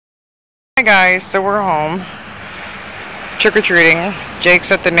Hi guys, so we're home trick-or-treating.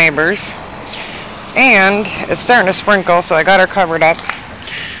 Jake's at the neighbor's and it's starting to sprinkle, so I got her covered up,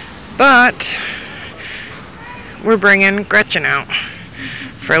 but we're bringing Gretchen out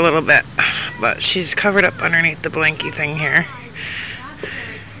for a little bit, but she's covered up underneath the blankie thing here.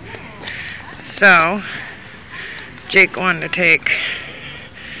 So Jake wanted to take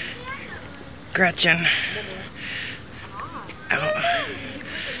Gretchen out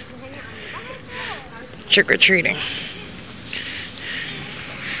trick-or-treating.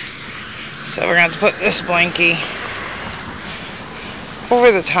 So we're going to have to put this blankie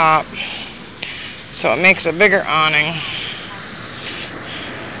over the top so it makes a bigger awning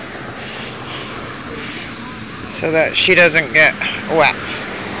so that she doesn't get wet.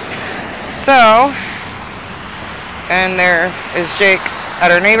 So, and there is Jake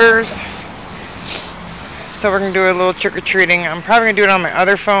at our neighbor's. So we're going to do a little trick-or-treating. I'm probably going to do it on my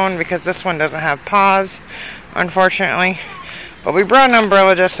other phone because this one doesn't have pause, unfortunately. But we brought an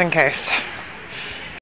umbrella just in case.